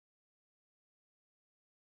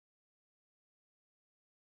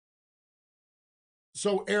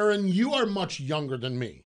So, Erin, you are much younger than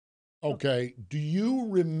me. Okay. Do you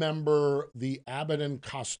remember the Abbott and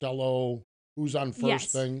Costello who's on first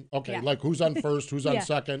Yes. thing? Okay. Yeah. Like who's on first, who's on Yeah.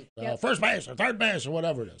 second, Yep. first base or third base or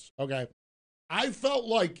whatever it is. Okay. I felt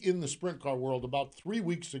like in the sprint car world about 3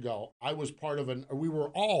 weeks ago, we were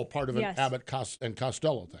all part of an Yes. Abbott and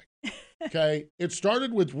Costello thing. Okay. It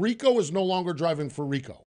started with Rico is no longer driving for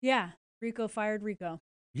Rico. Yeah. Rico fired Rico.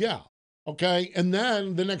 Yeah. Okay. And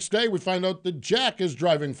then the next day we find out that Jack is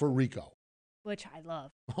driving for Rico. Which I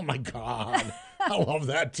love. Oh my God. I love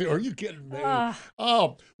that too. Are you kidding me? Ugh.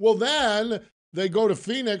 Oh, well then they go to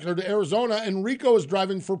Phoenix or to Arizona and Rico is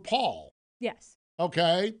driving for Paul. Yes.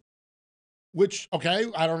 Okay.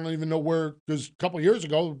 I don't even know where, because a couple of years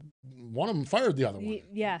ago, one of them fired the other one.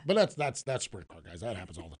 Yeah. But that's sprint car, guys. That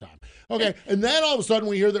happens all the time. Okay. And then all of a sudden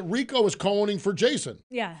we hear that Rico is co-owning for Jason.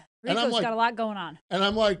 Yeah. And I'm Rico's like- got a lot going on. And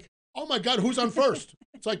I'm like, oh my God, who's on first?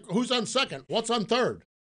 It's like, who's on second? What's on third?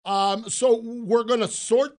 So we're going to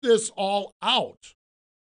sort this all out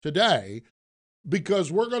today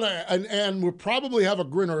because we're going to, and we'll probably have a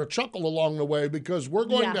grin or a chuckle along the way because we're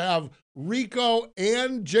going to have Rico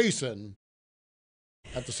and Jason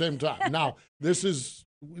at the same time. Now, this has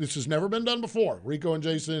never been done before, Rico and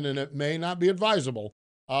Jason, and it may not be advisable.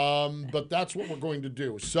 But that's what we're going to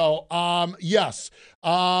do. So, yes,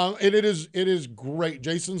 and it is great.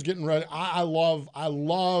 Jason's getting ready. I love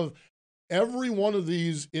every one of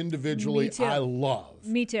these individually. Me too. I love.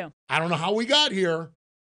 Me too. I don't know how we got here.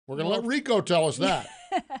 We're going to let Rico tell us that.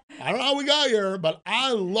 I don't know how we got here, but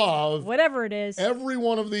I love Whatever it is. every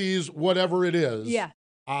one of these, whatever it is. Yeah.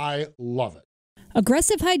 I love it.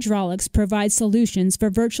 Aggressive Hydraulics provides solutions for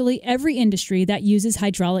virtually every industry that uses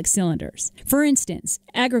hydraulic cylinders. For instance,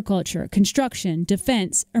 agriculture, construction,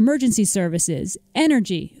 defense, emergency services,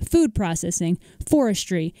 energy, food processing,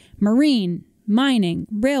 forestry, marine, mining,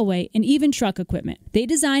 railway, and even truck equipment. They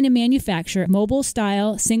design and manufacture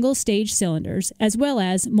mobile-style single-stage cylinders as well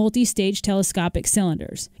as multi-stage telescopic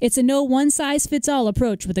cylinders. It's a no one-size-fits-all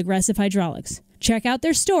approach with Aggressive Hydraulics. Check out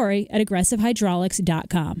their story at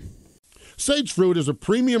aggressivehydraulics.com. Sage Fruit is a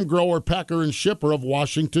premium grower, packer, and shipper of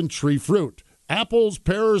Washington tree fruit. Apples,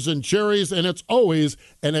 pears, and cherries, and it's always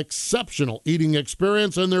an exceptional eating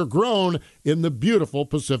experience, and they're grown in the beautiful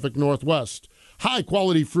Pacific Northwest.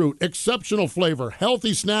 High-quality fruit, exceptional flavor,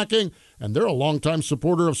 healthy snacking, and they're a longtime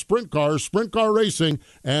supporter of sprint cars, sprint car racing,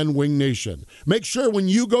 and Wing Nation. Make sure when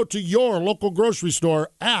you go to your local grocery store,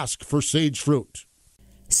 ask for Sage Fruit.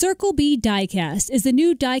 Circle B Diecast is the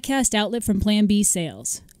new diecast outlet from Plan B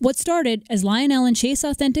Sales. What started as Lionel and Chase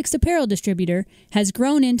Authentics apparel distributor has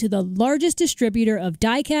grown into the largest distributor of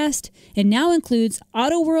diecast and now includes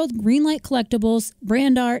Auto World Greenlight Collectibles,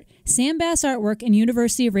 Brand Art, Sam Bass Artwork, and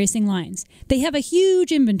University of Racing lines. They have a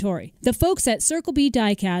huge inventory. The folks at Circle B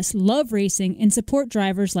Diecast love racing and support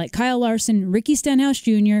drivers like Kyle Larson, Ricky Stenhouse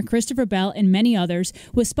Jr., Christopher Bell, and many others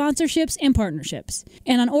with sponsorships and partnerships.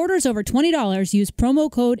 And on orders over $20, use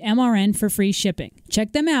promo code MRN for free shipping.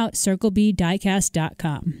 Check them out,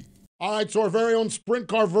 circlebdiecast.com. All right, so our very own sprint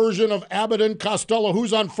car version of Abbott and Costello.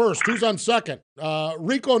 Who's on first? Who's on second?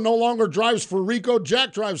 Rico no longer drives for Rico.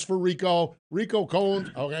 Jack drives for Rico. Rico Cohen's.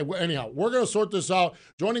 Okay, anyhow, we're going to sort this out.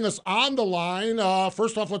 Joining us on the line,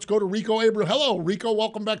 first off, let's go to Rico Abreu. Hello, Rico.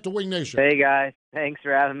 Welcome back to Wing Nation. Hey, guys. Thanks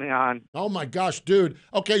for having me on. Oh, my gosh, dude.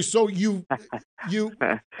 Okay, so you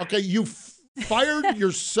fired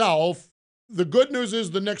yourself. The good news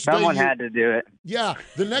is the next day Someone had to do it. Yeah,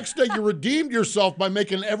 the next day you redeemed yourself by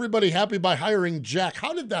making everybody happy by hiring Jack.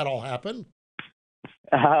 How did that all happen?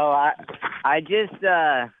 Oh, I just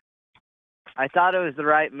I thought it was the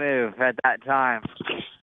right move at that time.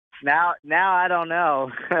 Now I don't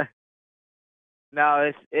know.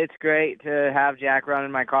 No, it's great to have Jack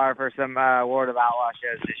running my car for some World of Outlaw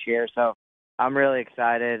shows this year. So I'm really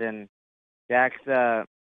excited, and Jack's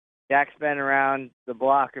been around the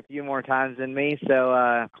block a few more times than me, so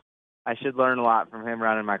I should learn a lot from him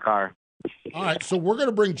running my car. All right, so we're going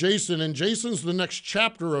to bring Jason, and Jason's the next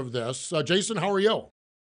chapter of this. Jason, how are you?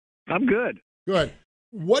 I'm good. Good.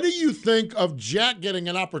 What do you think of Jack getting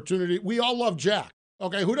an opportunity? We all love Jack.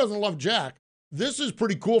 Okay, who doesn't love Jack? This is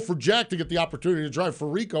pretty cool for Jack to get the opportunity to drive for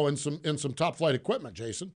Rico in some top flight equipment,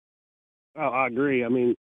 Jason. Oh, I agree. I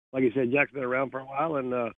mean, like you said, Jack's been around for a while,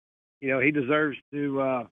 and he deserves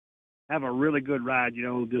to have a really good ride.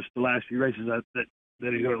 Just the last few races that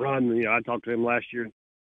he's going to run. I talked to him last year, and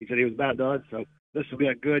he said he was about done. So this will be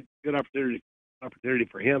a good opportunity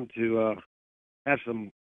for him to have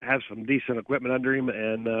some decent equipment under him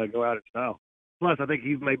and go out in style. Plus, I think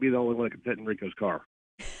he may be the only one that can fit in Rico's car.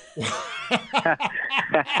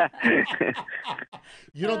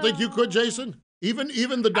 You don't think you could, Jason? Even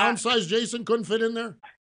the downsized Jason couldn't fit in there?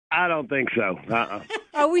 I don't think so.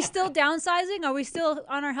 Are we still downsizing? Are we still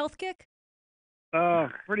on our health kick?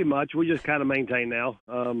 Pretty much. We just kind of maintain now.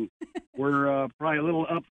 We're probably a little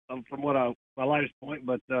up from what my lightest point,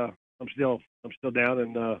 but I'm still down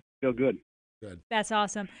and feel good. Good. That's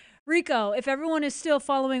awesome. Rico, if everyone is still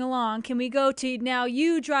following along, can we go to now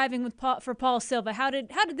you driving with for Paul Silva? How did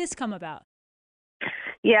this come about?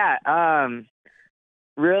 Yeah,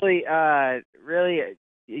 really a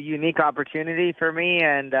unique opportunity for me,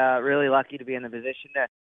 and really lucky to be in the position to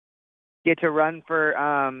get to run for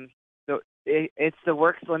it's the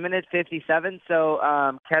Works Limited 57. So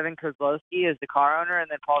Kevin Kozlowski is the car owner,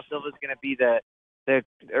 and then Paul Silva is going to be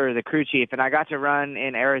the crew chief. And I got to run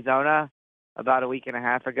in Arizona about a week and a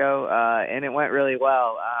half ago, and it went really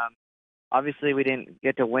well. Obviously, we didn't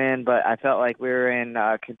get to win, but I felt like we were in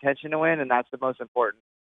contention to win, and that's the most important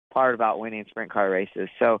part about winning sprint car races.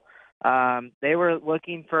 So they were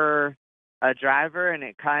looking for a driver, and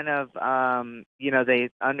it kind of, they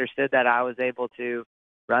understood that I was able to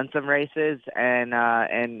run some races and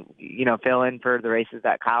fill in for the races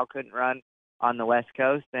that Kyle couldn't run on the West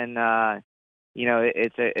Coast. And,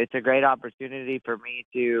 it's a great opportunity for me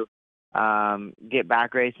to get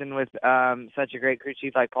back racing with such a great crew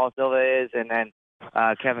chief like Paul Silva is, and then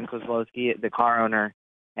Kevin Kozlowski, the car owner,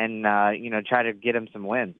 and, try to get him some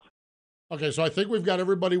wins. Okay, so I think we've got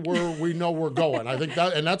everybody where we know we're going. I think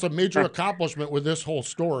that's a major accomplishment with this whole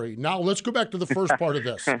story. Now let's go back to the first part of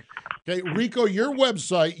this. Okay, Rico, your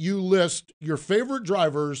website, you list your favorite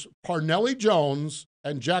drivers, Parnelli Jones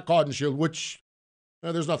and Jack Audenshield, which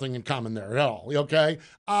there's nothing in common there at all, okay?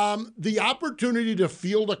 The opportunity to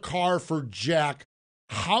field a car for Jack,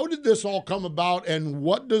 how did this all come about, and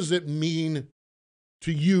what does it mean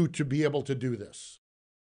to you to be able to do this?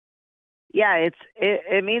 Yeah,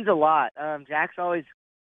 it means a lot. Jack's always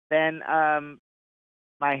been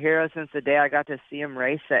my hero since the day I got to see him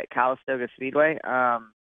race at Calistoga Speedway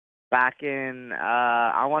back in,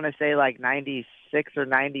 I want to say like 96 or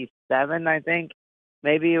 97, I think.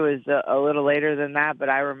 Maybe it was a little later than that, but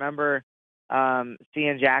I remember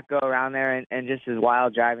seeing Jack go around there and just his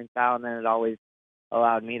wild driving style, and then it always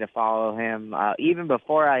allowed me to follow him. Even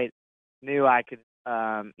before I knew I could,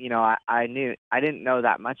 I didn't know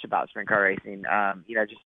that much about sprint car racing,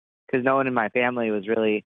 just because no one in my family was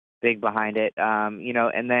really big behind it,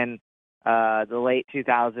 and then the late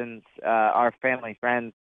 2000s, our family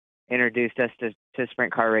friends introduced us to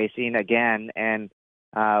sprint car racing again, and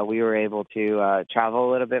we were able to travel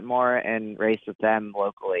a little bit more and race with them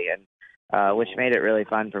locally, and which made it really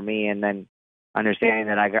fun for me. And then understanding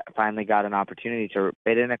that I finally got an opportunity to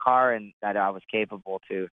fit in a car and that I was capable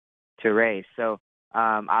to race. So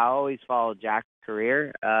I always followed Jack's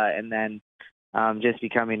career, and then just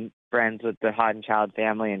becoming friends with the Hoddenchild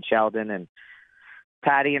family and Sheldon and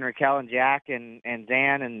Patty and Raquel and Jack and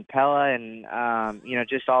Zan and Pella and,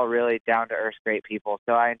 just all really down-to-earth great people.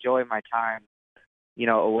 So I enjoy my time,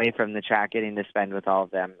 away from the track, getting to spend with all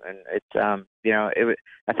of them. And it's,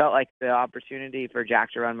 I felt like the opportunity for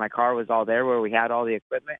Jack to run my car was all there, where we had all the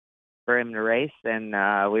equipment for him to race, and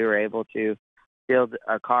we were able to field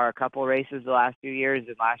a car a couple races the last few years.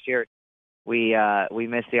 And last year we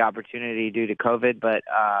missed the opportunity due to COVID, but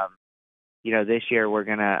this year we're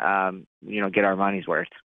gonna get our money's worth.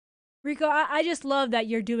 Rico, I just love that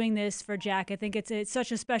you're doing this for Jack. I think it's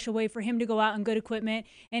such a special way for him to go out in good equipment,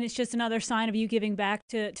 and it's just another sign of you giving back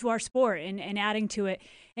to our sport and adding to it.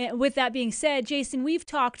 And with that being said, Jason, we've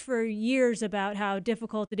talked for years about how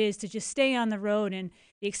difficult it is to just stay on the road and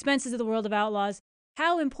the expenses of the world of Outlaws.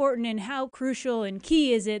 How important and how crucial and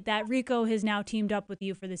key is it that Rico has now teamed up with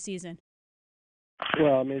you for this season?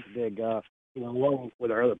 Well, I mean, it's big. Along with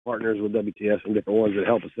our other partners with WTS and different ones that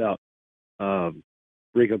help us out,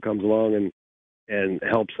 Rico comes along and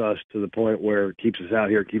helps us to the point where it keeps us out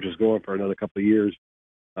here, keeps us going for another couple of years.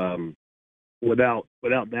 Without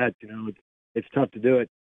that, it's tough to do it.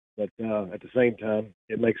 But at the same time,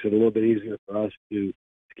 it makes it a little bit easier for us to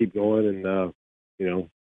keep going, and it'll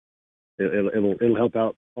help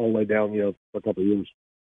out all the way down, for a couple of years.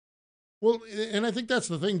 Well, and I think that's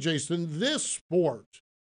the thing, Jason. This sport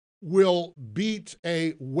will beat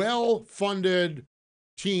a well-funded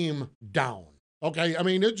team down. Okay, I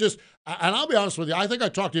mean, and I'll be honest with you, I think I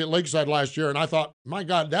talked to you at Lakeside last year, and I thought, my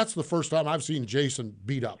God, that's the first time I've seen Jason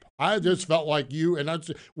beat up. I just felt like you, and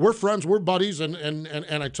we're friends, we're buddies, and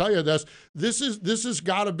I tell you this has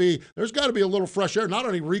got to be, there's got to be a little fresh air, not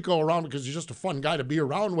only Rico around because he's just a fun guy to be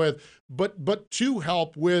around with, but to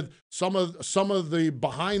help with some of the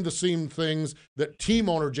behind-the-scene things that team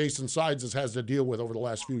owner Jason Sides has to deal with over the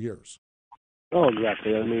last few years. Oh,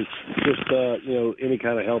 exactly. I mean, just, any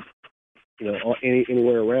kind of help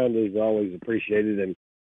anywhere around is always appreciated,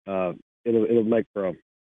 and it'll make for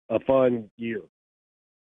a fun year.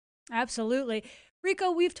 Absolutely.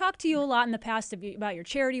 Rico, we've talked to you a lot in the past about your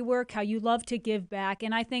charity work, how you love to give back.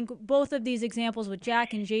 And I think both of these examples with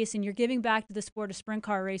Jack and Jason, you're giving back to the sport of sprint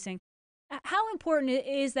car racing. How important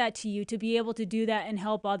is that to you to be able to do that and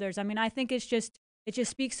help others? I mean, I think it just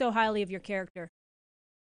speaks so highly of your character.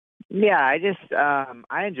 Yeah,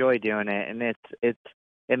 I enjoy doing it, and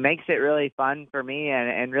it makes it really fun for me,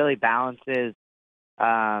 and really balances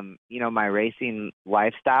my racing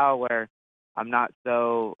lifestyle, where I'm not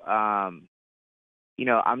so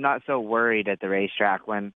I'm not so worried at the racetrack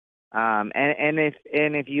when and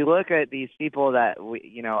if you look at these people that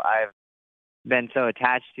I've been so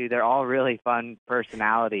attached to, they're all really fun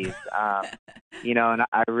personalities. And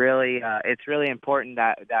I really it's really important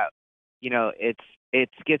that it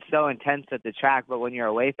gets so intense at the track, but when you're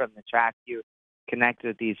away from the track, you connect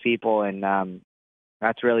with these people, and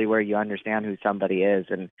that's really where you understand who somebody is.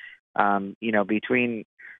 And between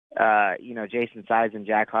Jason Sides and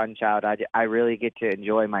Jack Hodenschild, I really get to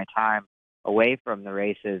enjoy my time away from the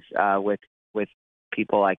races with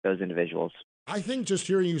people like those individuals. I think just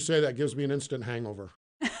hearing you say that gives me an instant hangover.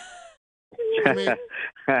 I mean,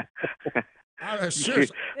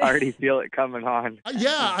 seriously. You already feel it coming on.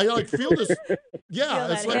 Yeah, I feel this.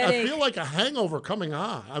 Yeah, it's like headache. I feel like a hangover coming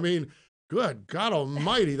on. I mean, good God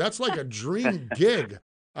Almighty, that's like a dream gig.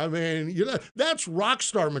 I mean, that's rock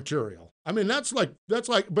star material. I mean, that's like,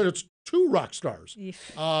 but it's two rock stars.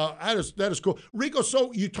 That is cool. Rico,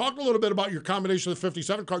 so you talked a little bit about your combination of the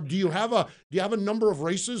 57 car. Do you have a number of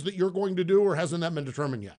races that you're going to do, or hasn't that been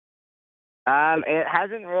determined yet? It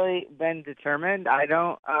hasn't really been determined. I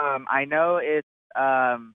don't. I know it's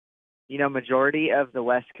majority of the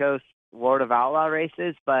West Coast World of Outlaw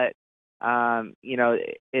races, but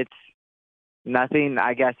it's nothing,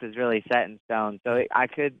 I guess, is really set in stone. So I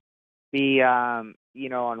could be on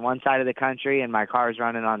one side of the country and my car's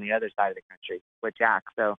running on the other side of the country with Jack.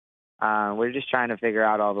 So we're just trying to figure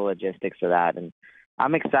out all the logistics of that, and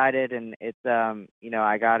I'm excited. And it's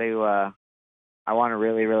I want to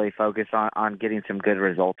really, really focus on getting some good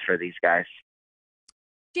results for these guys.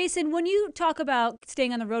 Jason, when you talk about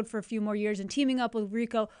staying on the road for a few more years and teaming up with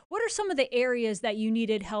Rico, what are some of the areas that you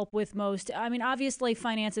needed help with most? I mean, obviously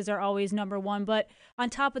finances are always number one, but on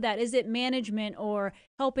top of that, is it management or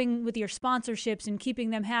helping with your sponsorships and keeping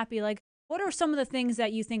them happy? Like, what are some of the things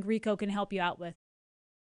that you think Rico can help you out with?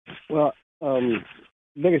 Well,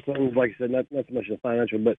 biggest thing, like I said, not so much the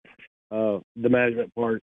financial, but the management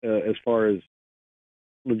part, as far as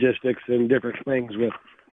logistics and different things with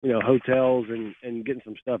hotels and getting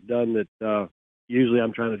some stuff done that usually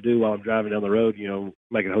I'm trying to do while I'm driving down the road,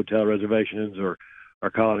 making hotel reservations or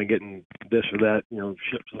calling and getting this or that,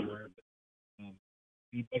 shipped somewhere. But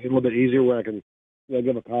make it a little bit easier where I can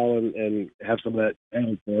give a call and have some of that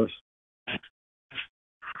handled for us.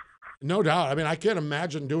 No doubt. I mean, I can't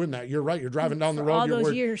imagine doing that. You're right. You're driving down the road.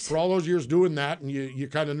 For all those years doing that, and you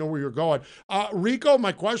kind of know where you're going. Rico,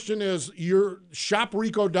 my question is, you're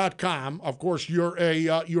shoprico.com. Of course, you're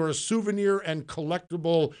a souvenir and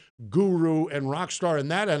collectible guru and rock star in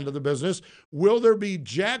that end of the business. Will there be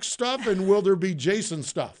Jack stuff and will there be Jason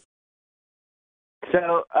stuff?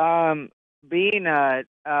 So, being an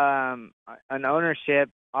ownership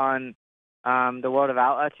on the World of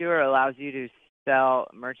Outlaw Tour allows you to sell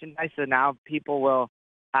merchandise, so now people will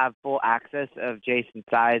have full access of Jason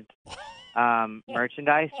Sides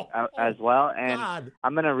merchandise as well. And God,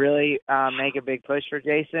 I'm going to really make a big push for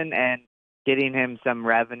Jason and getting him some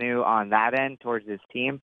revenue on that end towards his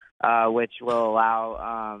team, which will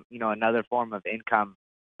allow another form of income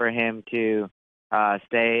for him to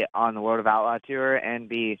stay on the World of Outlaw Tour and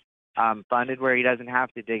be funded where he doesn't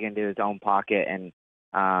have to dig into his own pocket and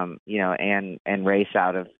race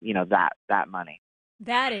out of, that money.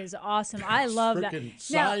 That is awesome. I love that.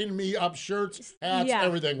 Sign me up shirts, hats,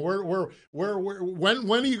 everything. When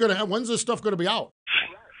are you going to have, when's this stuff going to be out?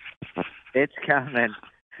 It's coming.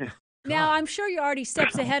 Now, I'm sure you're already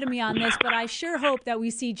steps ahead of me on this, but I sure hope that we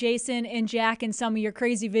see Jason and Jack in some of your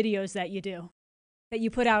crazy videos that you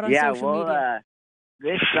put out on social media.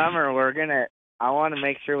 This summer I want to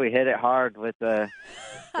make sure we hit it hard with the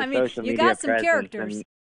I mean, you got some characters.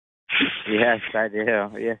 Yes, I do.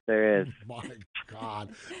 Yes, there is. My God,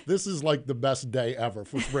 this is like the best day ever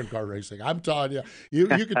for sprint car racing. I'm telling you, you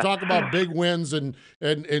can talk about big wins and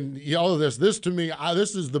all of this. This to me,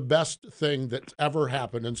 this is the best thing that's ever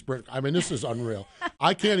happened in sprint. I mean, this is unreal.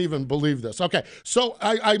 I can't even believe this. Okay, so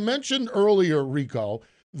I mentioned earlier, Rico,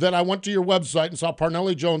 that I went to your website and saw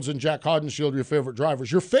Parnelli Jones and Jack Hodenschild, your favorite drivers.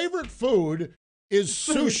 Your favorite food is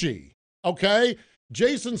sushi. Okay.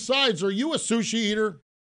 Jason Sides, are you a sushi eater?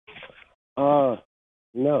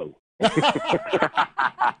 No.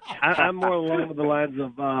 I'm more along the lines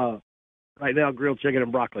of right now grilled chicken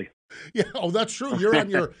and broccoli. Yeah, that's true. You're on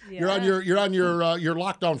your Yeah. you're on your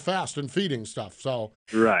lockdown fast and feeding stuff. So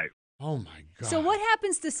Right. oh my God. So what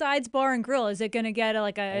happens to Sides Bar and Grill? Is it going to get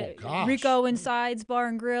a gosh. Rico and Sides Bar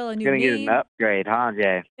and Grill, a new Gonna get name? an upgrade, huh,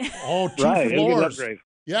 Jay? Oh, two Right. It'll get an floors. upgrade.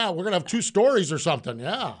 Yeah, we're gonna have 2 stories or something.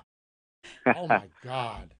 Yeah. Oh my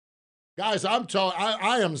God, guys, I'm telling.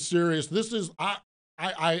 I am serious. This is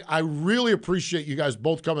I really appreciate you guys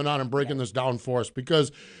both coming on and breaking this down for us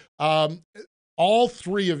because all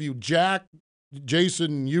 3 of you, Jack,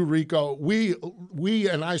 Jason, you, Rico, we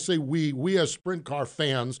and I say we as sprint car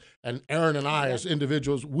fans and Erin and I as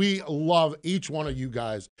individuals, we love each one of you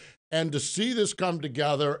guys. And to see this come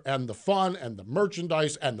together and the fun and the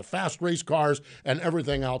merchandise and the fast race cars and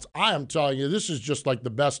everything else, I am telling you, this is just like the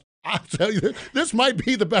best. I'll tell you, this might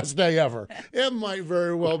be the best day ever. It might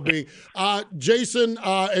very well be. Jason,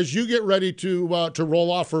 as you get ready to roll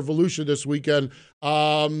off for Volusia this weekend,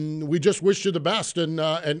 we just wish you the best and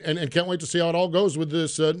can't wait to see how it all goes with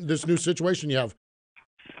this new situation you have.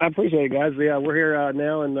 I appreciate it, guys. Yeah, we're here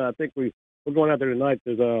now, and I think we're going out there tonight.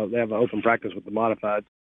 They have an open practice with the modifieds.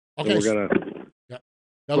 Okay, So we're gonna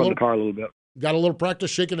run the car a little bit. Got a little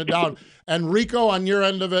practice shaking it down. And Rico, on your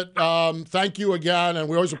end of it, thank you again. And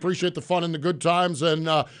we always appreciate the fun and the good times. And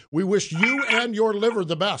we wish you and your liver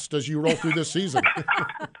the best as you roll through this season.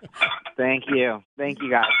 Thank you. Thank you,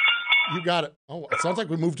 guys. You got it. Oh, it sounds like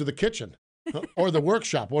we moved to the kitchen or the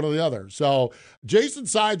workshop, one or the other. So Jason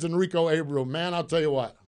Sides and Rico Abreu, man, I'll tell you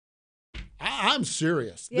what. I'm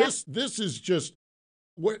serious. Yeah. This is just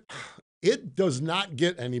what it does not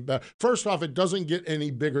get any better. First off, it doesn't get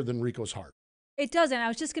any bigger than Rico's heart. It doesn't. I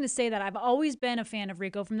was just going to say that I've always been a fan of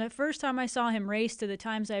Rico from the first time I saw him race to the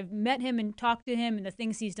times I've met him and talked to him and the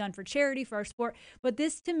things he's done for charity, for our sport. But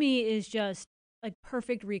this to me is just like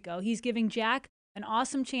perfect Rico. He's giving Jack an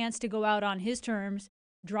awesome chance to go out on his terms,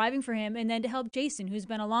 driving for him, and then to help Jason, who's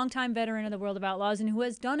been a longtime veteran of the world of outlaws and who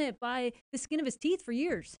has done it by the skin of his teeth for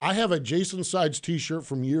years. I have a Jason Sides t-shirt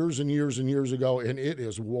from years and years and years ago, and it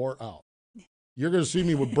is wore out. You're going to see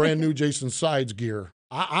me with brand new Jason Sides gear.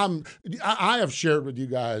 I have shared with you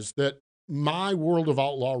guys that my World of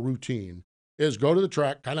Outlaw routine is go to the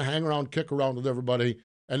track, kind of hang around, kick around with everybody,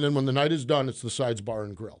 and then when the night is done, it's the Sides Bar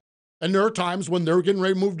and Grill. And there are times when they're getting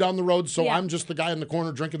ready to move down the road, so I'm just the guy in the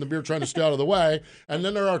corner drinking the beer, trying to stay out of the way. And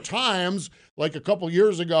then there are times, like a couple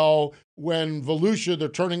years ago, when Volusia, they're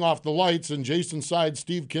turning off the lights, and Jason Sides,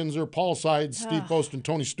 Steve Kinzer, Paul Sides, Steve Post, and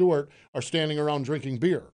Tony Stewart are standing around drinking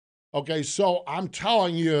beer. Okay, so I'm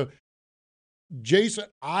telling you, Jason,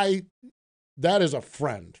 that is a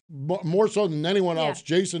friend. More so than anyone else,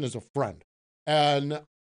 Jason is a friend. And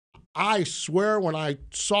I swear when I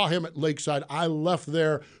saw him at Lakeside, I left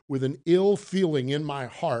there with an ill feeling in my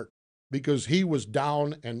heart because he was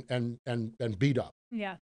down and beat up.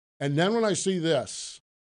 Yeah. And then when I see this,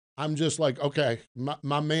 I'm just like, okay,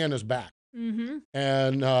 my man is back. Mm-hmm.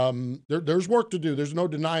 And there's work to do. There's no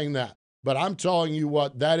denying that. But I'm telling you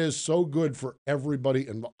what, that is so good for everybody.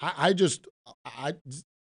 And I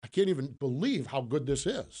can't even believe how good this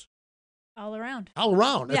is. All around. All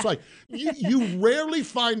around. Yeah. It's like you rarely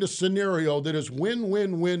find a scenario that is win,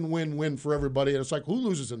 win, win, win, win for everybody. And it's like, who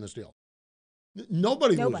loses in this deal?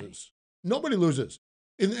 Nobody loses. Nobody loses.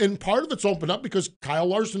 And part of it's opened up because Kyle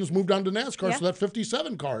Larson has moved on to NASCAR, so that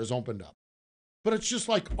 57 car has opened up. But it's just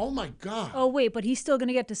like, oh my God. Oh wait, but he's still going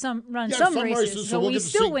to get to run some races, so we'll we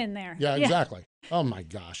still win there. Yeah, exactly. Oh my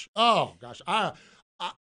gosh. Oh gosh.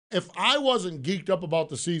 If I wasn't geeked up about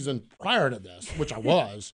the season prior to this, which I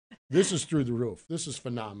was, this is through the roof. This is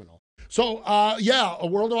phenomenal. So a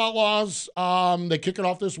World of Outlaws. They kick it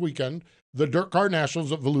off this weekend. The Dirt Car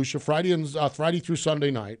Nationals at Volusia, Friday through Sunday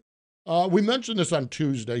night. We mentioned this on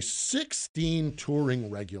Tuesday. 16 touring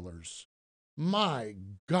regulars. My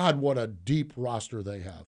God, what a deep roster they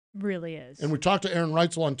have. Really is. And we talked to Erin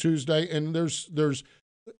Reitzel on Tuesday, and let's do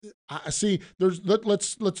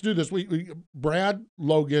this. We Brad,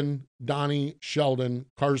 Logan, Donnie, Sheldon,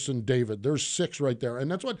 Carson, David. There's 6 right there.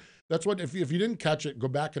 And that's what if you didn't catch it, go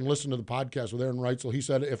back and listen to the podcast with Erin Reitzel. He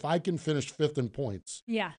said, if I can finish 5th in points,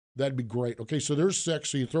 that'd be great. Okay, so there's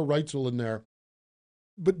 6. So you throw Reitzel in there.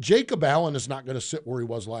 But Jacob Allen is not going to sit where he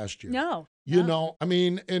was last year. No. You know, I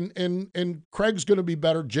mean, and Craig's going to be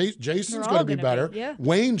better. Jason's going to be better. Yeah.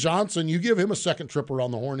 Wayne Johnson, you give him a second trip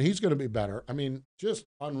around the horn, he's going to be better. I mean, just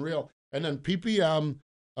unreal. And then PPM,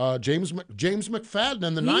 James McFadden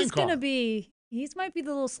in the 9 car. He's going to be. He might be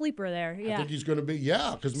the little sleeper there. Yeah. I think he's going to be.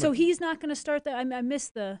 So he's not going to start that. I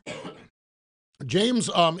missed the. James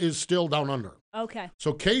is still down under. Okay.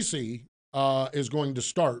 So Casey is going to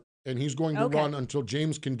start, and he's going to run until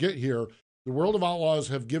James can get here. The World of Outlaws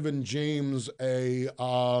have given James I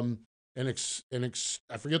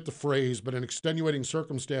forget the phrase, but an extenuating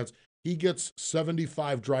circumstance. He gets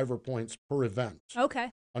 75 driver points per event.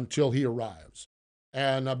 Okay. Until he arrives.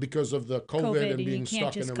 And because of the COVID and being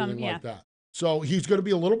stuck and everything like that. So he's going to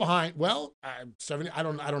be a little behind. Well, 70. I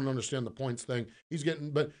don't understand the points thing.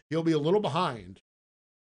 But he'll be a little behind.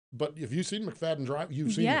 But if you've seen McFadden drive,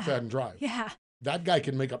 you've seen McFadden drive. Yeah. That guy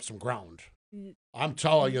can make up some ground. I'm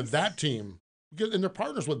telling you, that team, and they're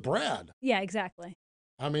partners with Brad. Yeah, exactly.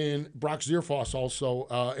 I mean, Brock Zierfoss also,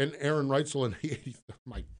 and Erin Reitzel, and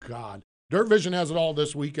my God. Dirt Vision has it all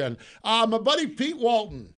this weekend. My buddy Pete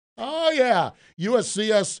Walton. Oh, yeah.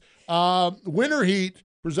 USCS Winter Heat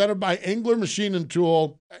presented by Angler Machine and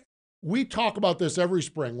Tool. We talk about this every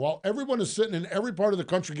spring. While everyone is sitting in every part of the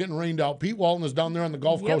country getting rained out, Pete Walton is down there on the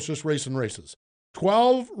Gulf Coast just racing races.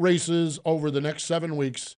 12 races over the next 7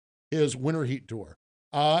 weeks, his Winter Heat Tour.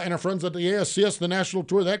 And our friends at the ASCS, the National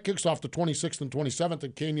Tour, that kicks off the 26th and 27th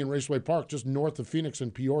at Canyon Raceway Park, just north of Phoenix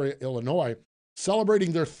in Peoria, Illinois,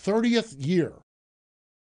 celebrating their 30th year.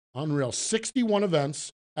 Unreal. 61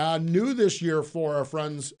 events. New this year for our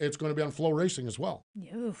friends, it's going to be on Flow Racing as well.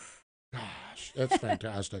 Oof. Gosh, that's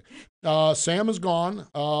fantastic. Sam is gone,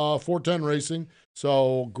 410 Racing.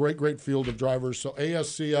 So great field of drivers. So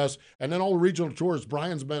ASCS, and then all the regional tours.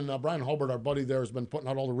 Brian Hulbert, our buddy there, has been putting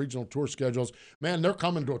out all the regional tour schedules. Man, they're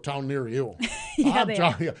coming to a town near you. Yeah, I'm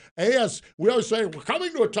telling you. We always say, we're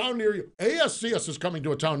coming to a town near you. ASCS is coming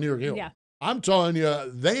to a town near you. Yeah. I'm telling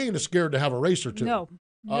you, they ain't scared to have a race or two. No.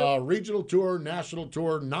 Nope. Regional tour, national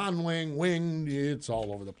tour, non-wing, wing, it's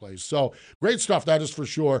all over the place. So great stuff, that is for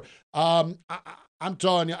sure. I'm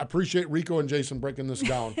telling you, I appreciate Rico and Jason breaking this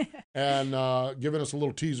down and giving us a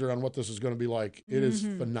little teaser on what this is going to be like. It is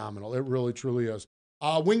phenomenal. It really, truly is.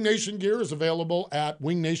 Wing Nation gear is available at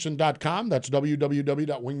wingnation.com. That's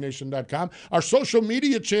www.wingnation.com. Our social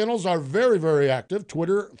media channels are very, very active.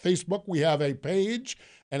 Twitter, Facebook, we have a page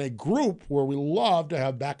and a group where we love to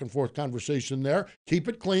have back and forth conversation there. Keep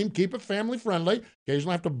it clean, keep it family friendly.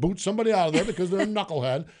 Occasionally have to boot somebody out of there because they're a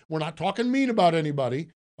knucklehead. We're not talking mean about anybody,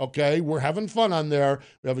 okay? We're having fun on there.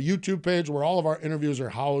 We have a YouTube page where all of our interviews are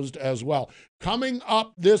housed as well. Coming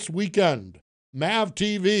up this weekend, MAV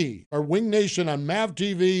TV, or Wing Nation on MAV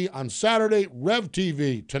TV. On Saturday, Rev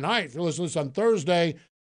TV. Tonight, if you're listening to this on Thursday,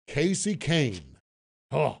 Casey Kane.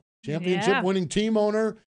 Championship-winning team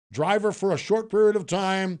owner, driver for a short period of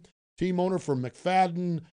time, team owner for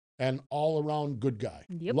McFadden, and all-around good guy.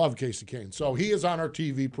 Yep. Love Casey Kane. So he is on our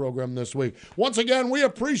TV program this week. Once again, we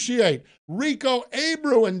appreciate Rico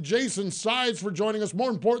Abreu and Jason Sides for joining us. More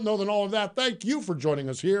important, though, than all of that, thank you for joining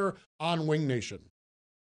us here on Wing Nation.